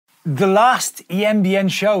The last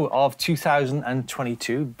EMBN show of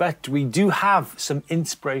 2022, but we do have some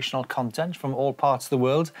inspirational content from all parts of the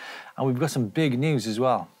world, and we've got some big news as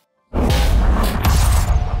well.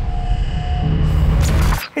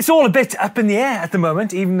 It's all a bit up in the air at the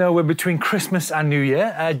moment, even though we're between Christmas and New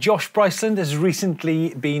Year. Josh Bryceland has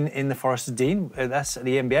recently been in the Forest of Dean, that's at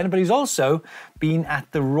the EMBN, but he's also been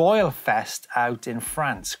at the Royal Fest out in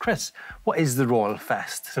France. Chris, what is the Royal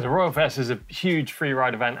Fest? So the Royal Fest is a huge free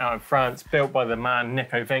ride event out in France, built by the man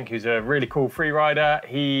Nico Vink, who's a really cool free rider.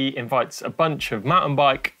 He invites a bunch of mountain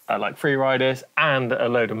bike like free riders and a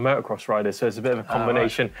load of motocross riders. So it's a bit of a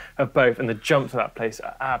combination of both, and the jumps at that place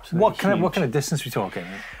are absolutely huge. What kind of distance are we talking?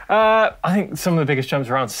 I think some of the biggest jumps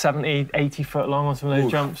are around 70, 80 foot long on some of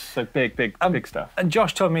those jumps. So big stuff. And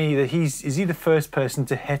Josh told me that is he the first person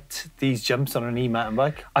to hit these jumps on an e-mountain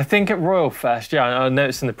bike? I think at Royal Fest, yeah. I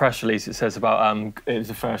noticed in the press release it says about it was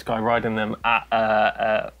the first guy riding them at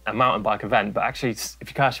a mountain bike event. But actually, if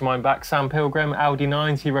you cast your mind back, Sam Pilgrim, Audi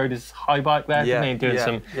 9s, he rode his high bike there, didn't he? Doing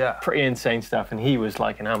some pretty insane stuff. And he was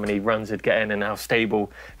like in how many runs he'd get in and how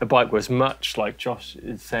stable the bike was, much like Josh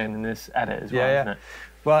is saying in this edit as well, isn't it?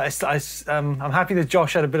 Well, I'm happy that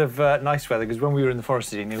Josh had a bit of nice weather, because when we were in the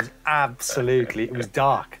Forest of Dean, it was it was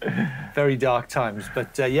dark, very dark times.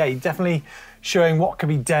 But yeah, he's definitely showing what can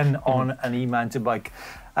be done on an e-mountain bike.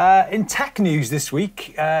 In tech news this week,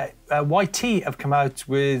 YT have come out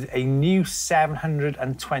with a new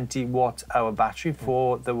 720 watt-hour battery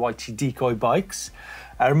for the YT Decoy bikes.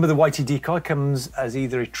 Remember, the YT Decoy comes as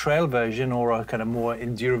either a trail version or a kind of more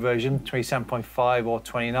enduro version, 27.5 or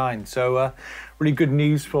 29. So really good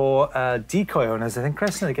news for Decoy owners, I think,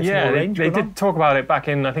 Chris. They get some more range. They did talk about it back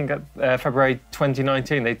in, I think, February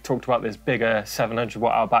 2019. They talked about this bigger 700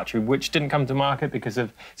 watt-hour battery, which didn't come to market because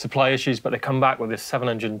of supply issues, but they come back with this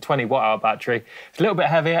 720 watt-hour battery. It's a little bit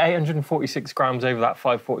heavier, 846 grams over that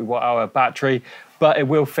 540 watt-hour battery, but it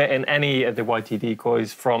will fit in any of the YT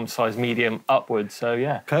Decoys from size medium upwards. So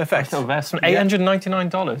yeah, perfect. Investment.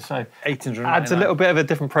 $899. So $899 adds a little bit of a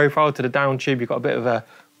different profile to the down tube. You've got a bit of a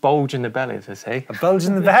bulge in the belly, as I say. A bulge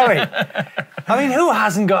in the belly. I mean, who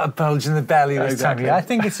hasn't got a bulge in the belly this time of year? I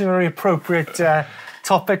think it's a very appropriate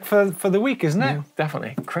topic for the week, isn't it?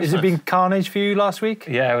 Definitely. Christmas. Has it been carnage for you last week?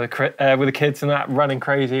 Yeah, with the kids and that, running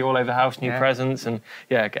crazy all over the house, new presents, and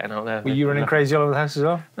getting out there. Were you running crazy all over the house as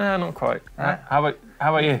well? No, not quite. How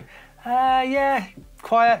about you? Yeah,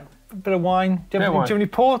 quiet, a bit of wine. Do you have any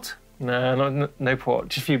port? No, no port,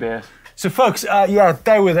 just a few beers. So folks,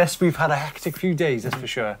 bear with us. We've had a hectic few days, that's for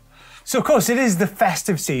sure. So of course it is the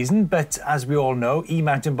festive season, but as we all know,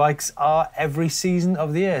 e-mountain bikes are every season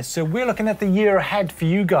of the year. So we're looking at the year ahead for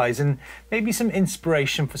you guys, and maybe some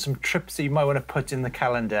inspiration for some trips that you might want to put in the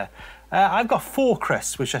calendar. I've got 4,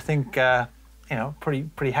 Chris, which I think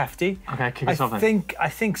pretty hefty. Okay, kick us off then. I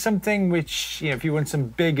think something which, if you want some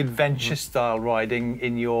big adventure style riding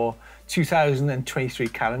in your 2023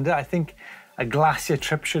 calendar, I think a glacier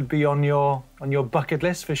trip should be on your bucket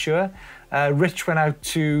list for sure. Rich went out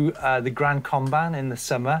to the Grand Comban in the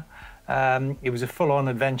summer. It was a full-on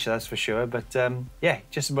adventure, that's for sure. But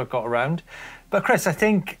just about got around. But Chris, I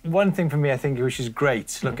think one thing for me, which is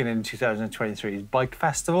great looking into 2023 is bike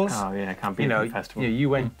festivals. Oh yeah, can't beat a festival. You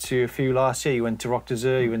went to a few last year. You went to Rock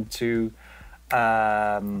d'Azur. You went to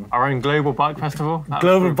our own global bike festival.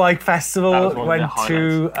 Bike Festival. Went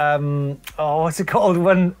to what's it called?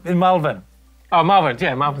 One in Malvern. Oh, Malvern,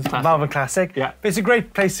 yeah, Malvern's Classic. Malvern Classic. Yeah. But it's a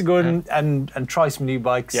great place to go and try some new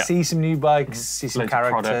bikes, see some new bikes, see some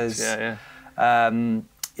characters.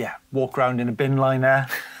 Walk around in a bin liner.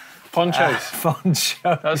 Ponchos.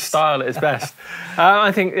 That's style at its best.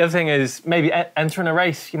 I think the other thing is maybe entering a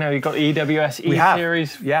race. You've got the EWS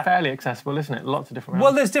E-Series, fairly accessible, isn't it? Lots of different rounds.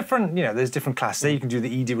 Well, there's different classes. You can do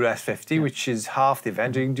the EWS 50, which is half the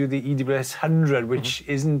event, or you can do the EWS 100, which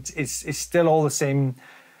isn't, it's still all the same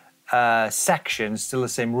sections, still the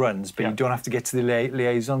same runs, but you don't have to get to the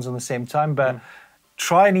liaisons on the same time. But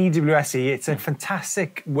try an EWSE. It's a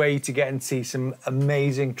fantastic way to get and see some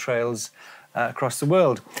amazing trails across the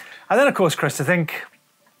world. And then, of course, Chris, I think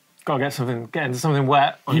got to get into something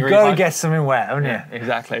wet on your e-bike. You've got to get something wet, haven't you? Yeah,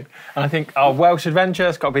 exactly. And I think our Welsh adventure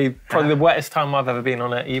has got to be probably the wettest time I've ever been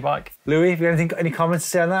on an e-bike. Louis, have you got any comments to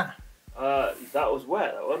say on that? That was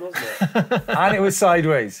wet, that one, wasn't it? And it was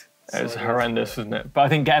sideways. It was horrendous, wasn't it? But I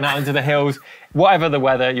think getting out into the hills, whatever the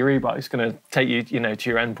weather, your e-bike's going to take you, to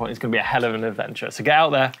your end point. It's going to be a hell of an adventure. So get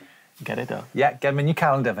out there and get it done. Yeah, get them in your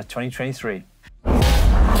calendar for 2023.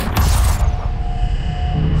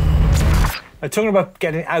 Talking about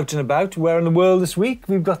getting out and about, where in the world this week,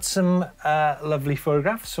 we've got some lovely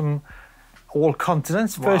photographs from all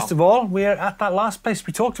continents. First of all, we're at that last place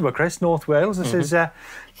we talked about, Chris, North Wales. This is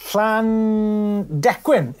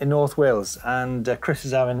Llandecwyn in North Wales, and Chris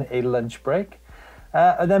is having a lunch break.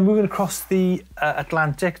 And then moving across the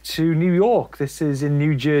Atlantic to New York. This is in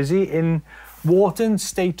New Jersey, in Wharton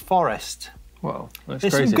State Forest. Wow, that's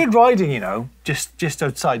There's crazy. some good riding, you know, just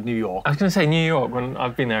outside New York. I was going to say New York, when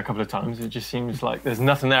I've been there a couple of times, it just seems like there's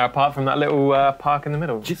nothing there apart from that little park in the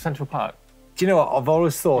middle, Central Park. Do you know what? I've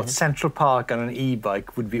always thought Central Park on an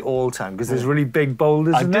e-bike would be all time because there's really big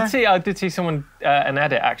boulders in there. I did see someone, an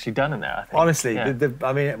edit actually done in there, I think. Honestly, Yeah.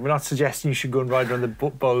 I mean, we're not suggesting you should go and ride around the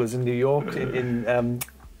boulders in New York, in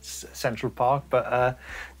Central Park, but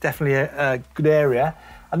definitely a good area.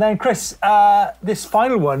 And then, Chris, this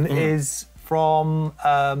final one is from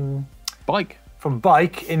Bike.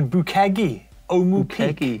 in Bukegi, Omu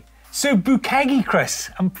Bukegi. Peak. So Bukegi, Chris,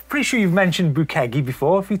 I'm pretty sure you've mentioned Bukegi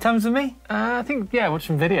before a few times with me. I think, yeah, I watched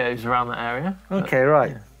some videos around that area. Okay,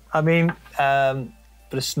 right. Yeah. I mean,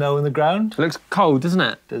 bit of snow on the ground. It looks cold, doesn't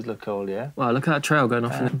it? Does look cold, yeah. Wow, look at that trail going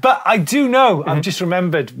off. But I do know, I've just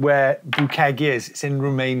remembered where Bukegi is. It's in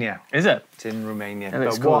Romania. Is it? It's in Romania. It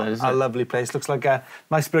looks but cool, what isn't a it? lovely place. Looks like a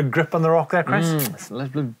nice bit of grip on the rock there, Chris. It's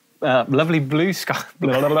lovely blue sky.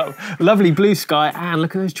 Lovely blue sky, and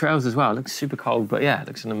look at those trails as well. It looks super cold, but yeah, it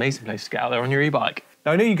looks an amazing place to get out there on your e-bike.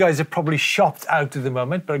 Now, I know you guys are probably shopped out at the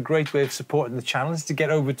moment, but a great way of supporting the channel is to get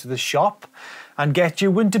over to the shop and get your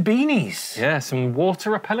winter beanies. Yeah, some water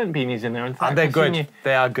repellent beanies in there. In fact, And they're I've seen good.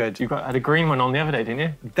 They are good. You had a green one on the other day, didn't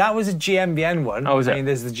you? That was a GMBN one. Oh, is it? I mean,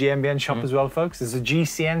 there's the GMBN shop as well, folks. There's a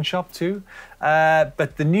GCN shop too.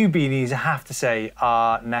 But the new beanies, I have to say,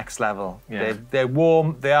 are next level. Yeah. They're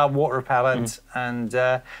warm, they are water repellent, and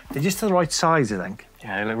they're just the right size, I think.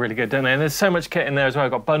 Yeah, they look really good, don't they? And there's so much kit in there as well.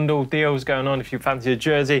 Got bundle deals going on if you fancy a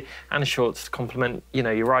jersey and a shorts to complement, you know,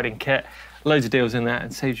 your riding kit. Loads of deals in there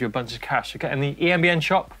and saves you a bunch of cash. So get in the EMBN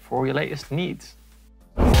shop for all your latest needs.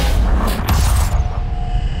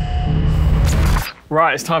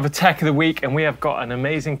 Right, it's time for Tech of the Week, and we have got an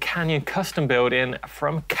amazing Canyon custom build in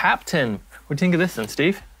from Captain. What do you think of this then,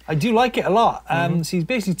 Steve? I do like it a lot. So he's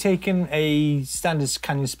basically taken a standard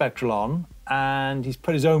Canyon Spectral on and he's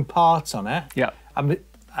put his own parts on it. Yeah.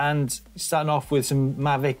 And starting off with some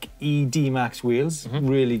Mavic ED Max wheels,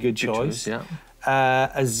 really good choice. Yeah.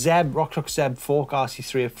 A RockShox Zeb fork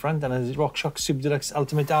RC3 up front and a RockShox Super Deluxe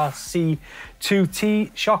Ultimate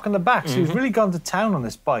RC2T shock on the back. So he's really gone to town on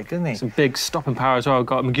this bike, hasn't he? Some big stopping power as well.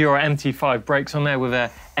 Got Magura MT5 brakes on there with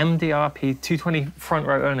a MDRP 220 front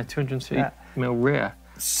rotor and a 250mm rear.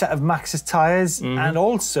 Set of Maxxis tyres and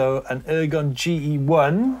also an Ergon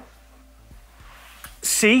GE1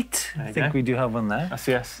 seat. I think we do have one there.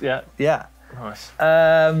 SES, yeah. Yeah. Nice.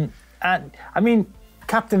 And I mean,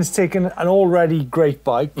 Captain's taken an already great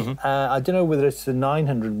bike. I don't know whether it's the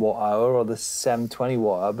 900 watt-hour or the 720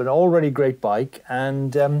 watt-hour, but an already great bike,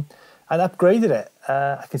 and upgraded it.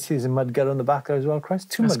 I can see there's a mud guard on the back there as well, Chris.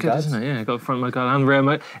 Two That's mud good, guards. isn't it? Yeah, got front mud guard and rear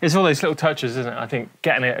mud. It's all those little touches, isn't it? I think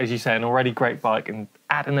getting it, as you say, an already great bike and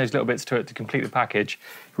adding those little bits to it to complete the package,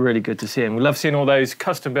 really good to see. And we love seeing all those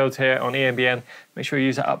custom builds here on EMBN. Make sure you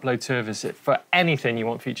use that upload service for anything you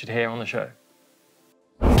want featured here on the show.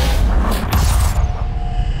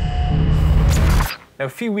 Now, a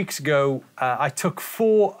few weeks ago, I took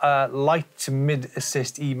 4 light to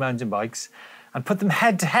mid-assist e-mountain bikes and put them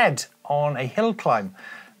head-to-head on a hill climb.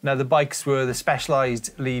 Now, the bikes were the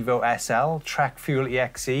Specialized Levo SL, Trek Fuel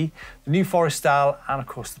EXE, the New Forestal, and of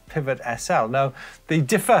course the Pivot SL. Now, they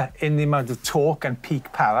differ in the amount of torque and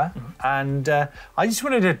peak power, and I just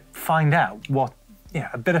wanted to find out what,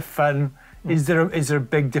 a bit of fun. Is there a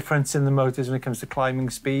big difference in the motors when it comes to climbing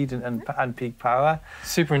speed and peak power?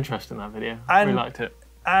 Super interesting, that video. I really liked it.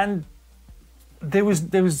 And there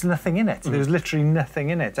was nothing in it. There was literally nothing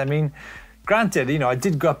in it. I mean, granted, I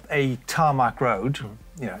did go up a tarmac road.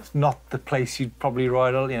 It's not the place you'd probably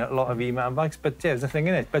ride a lot of e-mountain bikes, but yeah, there's nothing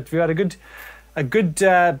in it. But we had a good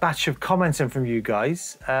batch of comments in from you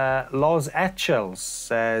guys. Loz Etchels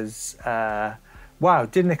says, wow,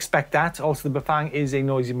 didn't expect that. Also, the Bafang is a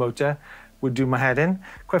noisy motor. Would do my head in.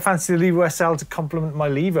 Quite fancy the Levo SL to complement my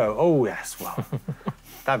Levo. Oh, yes, well,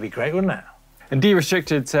 that'd be great, wouldn't it? And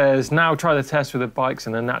D-Restricted says, now try the test with the bikes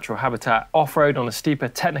in a natural habitat. Off-road on a steeper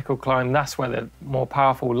technical climb, that's where the more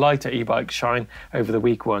powerful, lighter e-bikes shine over the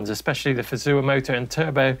weak ones, especially the Fazua motor and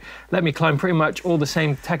turbo. Let me climb pretty much all the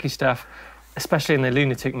same techie stuff, especially in the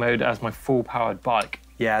lunatic mode as my full-powered bike.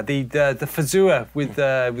 Yeah, the Fazua with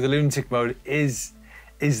the lunatic mode is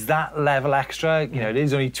that level extra. It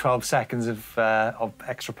is only 12 seconds of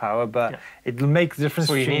extra power, but it'll make the difference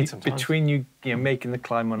between you making the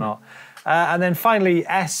climb or not. And then finally,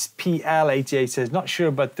 SPL88 says, not sure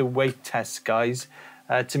about the weight test, guys.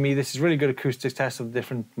 To me, this is really good acoustic test of the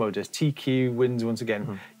different motors. TQ wins once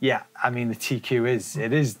again. Yeah, I mean, the TQ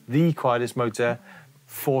is the quietest motor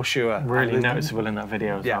for sure. Really noticeable in that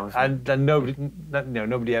video as well. And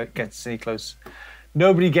nobody gets any close.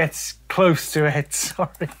 Nobody gets close to it,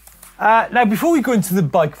 sorry. Now, before we go into the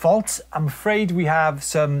bike vault, I'm afraid we have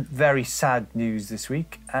some very sad news this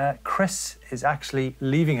week. Chris is actually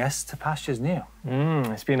leaving us to pastures new.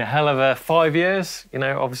 It's been a hell of a 5 years, you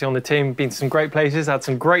know, obviously on the team, been to some great places, had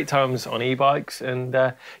some great times on e-bikes, and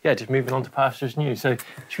yeah, just moving on to pastures new. So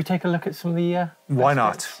should we take a look at some of the... Why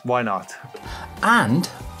not? Why not? And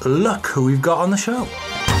look who we've got on the show.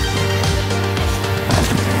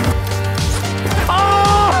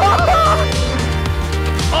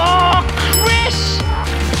 Oh, Chris!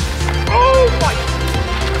 Oh my...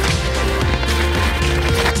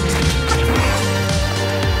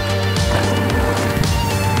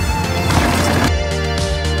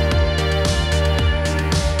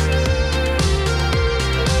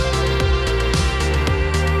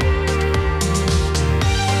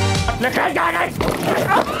 Look, I got it!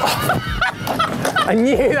 I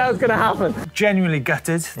knew that was going to happen. Genuinely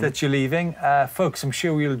gutted that you're leaving. Folks, I'm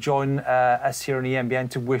sure you'll join us here on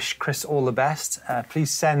EMBN to wish Chris all the best. Please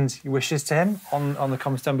send your wishes to him on the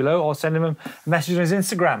comments down below, or send him a message on his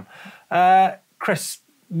Instagram. Chris,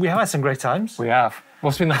 we have had some great times. We have.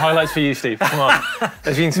 What's been the highlights for you, Steve? Come on.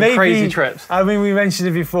 There's been some crazy trips. I mean, we mentioned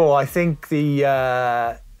it before. I think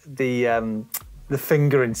the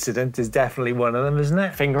finger incident is definitely one of them, isn't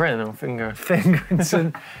it? Finger in or finger? Finger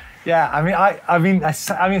incident. Yeah, I mean,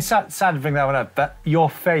 sad to bring that one up, but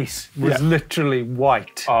your face was literally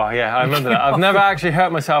white. Oh yeah, I remember that. I've never actually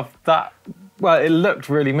hurt myself that. Well, it looked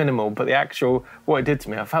really minimal, but the actual what it did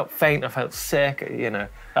to me, I felt faint, I felt sick. You know,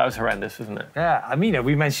 that was horrendous, wasn't it? Yeah, I mean,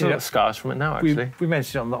 we mentioned it. Scars from it now, actually. We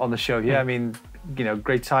mentioned it on the show. Yeah, I mean, you know,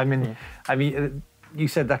 great timing. I mean, you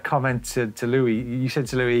said that comment to Louis. You said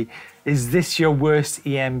to Louis, "Is this your worst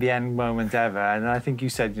EMBN moment ever?" And I think you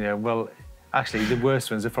said, you know, well. Actually, the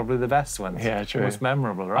worst ones are probably the best ones. Yeah, true. The most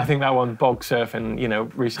memorable, right? I think that one, bog surfing, you know,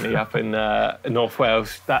 recently up in North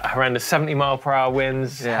Wales, that horrendous 70-mile-per-hour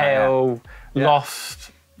winds, hail,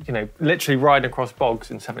 lost, you know, literally riding across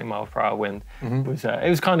bogs in 70-mile-per-hour wind. It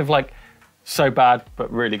was kind of like so bad,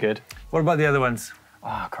 but really good. What about the other ones?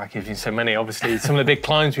 Oh, crikey, there's been so many. Obviously, some of the big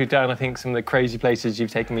climbs we've done, I think some of the crazy places you've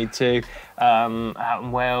taken me to. Out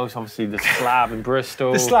in Wales, obviously the slab in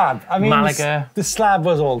Bristol. The slab, I mean, Malaga. The slab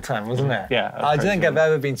was all time, wasn't it? Yeah. I don't think I've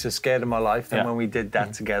ever been so scared in my life than when we did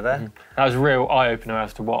that together. That was a real eye-opener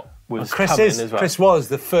as to what was coming as well. Chris was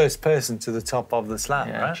the first person to the top of the slab,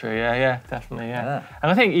 right? True, yeah, definitely, yeah. And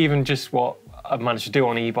I think even just what I've managed to do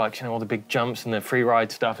on e-bikes, you know, all the big jumps and the free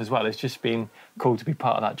ride stuff as well, it's just been cool to be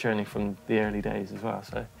part of that journey from the early days as well,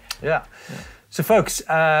 so. Yeah. So, folks,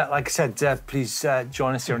 like I said, please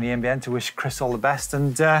join us here on EMBN to wish Chris all the best,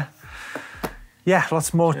 and yeah,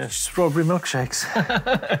 lots more strawberry milkshakes.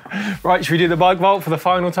 Right, should we do the bike vault for the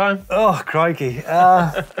final time? Oh, crikey.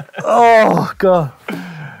 Oh, God.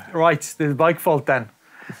 Right, the bike vault then.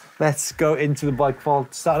 Let's go into the bike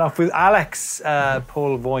vault. Starting off with Alex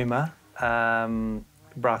Paul Voima,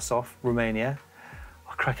 Brasov, Romania.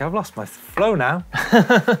 Oh, crikey, I've lost my flow now.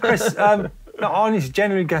 Chris, no, honestly,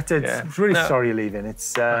 genuinely gutted. I'm really sorry you're leaving.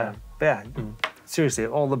 It's, seriously,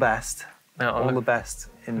 all the best. All the best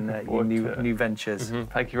in your new ventures.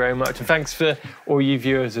 Thank you very much. And thanks for all you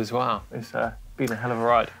viewers as well. It's been a hell of a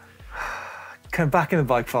ride. Coming back in the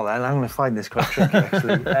bike vault, and I'm going to find this quite tricky,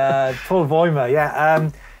 actually. Paul Voima,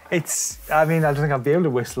 I mean, I don't think I'll be able to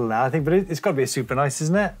whistle now, I think, but it's got to be a super nice,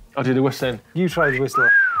 isn't it? I'll do the whistling. You try the whistle.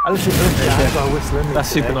 I've got a whistle in me. That's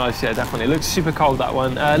super nice, yeah, definitely. It looks super cold, that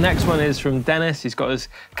one. Next one is from Dennis. He's got his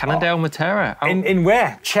Cannondale Matera. In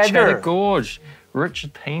where? Cheddar Gorge,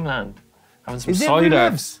 Richard Painland. Having some Is it cider. where he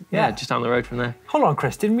lives? Yeah, just down the road from there. Hold on,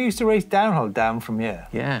 Chris. Didn't we used to race downhill down from here?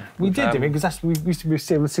 Yeah. We did, didn't we? Because we used to be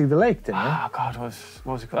able to see the lake, didn't we? Oh, God, what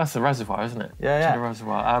was it called? That's the reservoir, isn't it? Yeah. Cheddar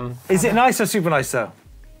Reservoir. Is it nice or super nice, though?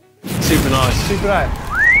 Super nice. Super nice.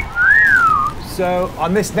 So,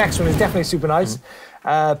 on this next one is definitely super nice.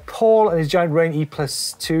 Paul and his Giant Rain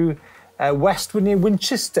E+2, Westwood near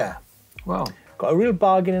Winchester. Wow. Got a real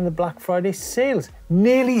bargain in the Black Friday sales.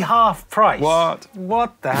 Nearly half price.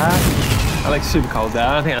 What the heck? I like super cold there.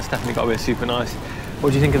 I think that's definitely got to be a super nice. What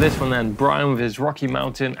do you think of this one then? Brian with his Rocky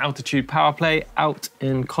Mountain Altitude Power Play out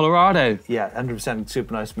in Colorado. Yeah, 100%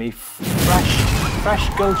 super nice to me. Fresh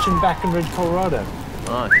Gulch in Breckenridge, Colorado.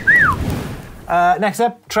 Nice. Next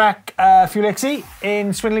up, Trek Felixy in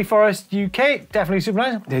Swinley Forest, UK. Definitely super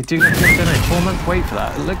nice. They do look good, don't they? 4 month wait for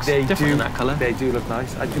that. It looks different in that colour. They do look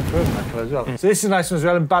nice. I do prefer them in that colour as well. So this is a nice one as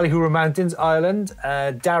well in Ballyhoover Mountains, Ireland.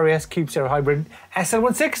 Darius Cube Zero Hybrid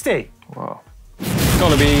SL160. Wow. It's got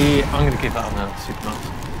to be, I'm going to give that one a super nice.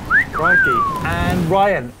 Crikey. And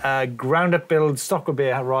Ryan, ground up build Stockwell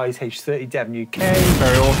Beer Rise H30 Devon UK.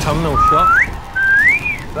 Very autumnal shot.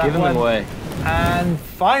 Giving them away. And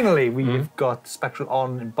finally, we've got Spectral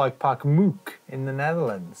On in Bike Park Mook in the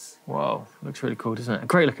Netherlands. Wow, looks really cool, doesn't it? A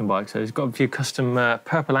great looking bike. So it's got a few custom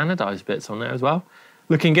purple anodized bits on there as well.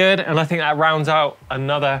 Looking good, and I think that rounds out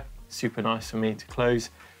another super nice for me to close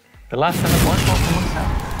the last ever bike box for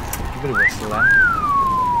myself. Give it a whistle there.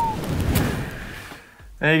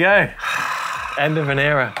 There you go. End of an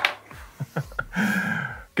era.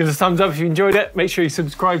 Give us a thumbs up if you enjoyed it. Make sure you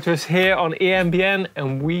subscribe to us here on EMBN,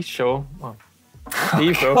 and we shall, well,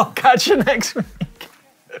 I'll catch you next week.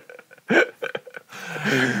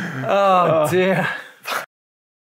 Oh dear.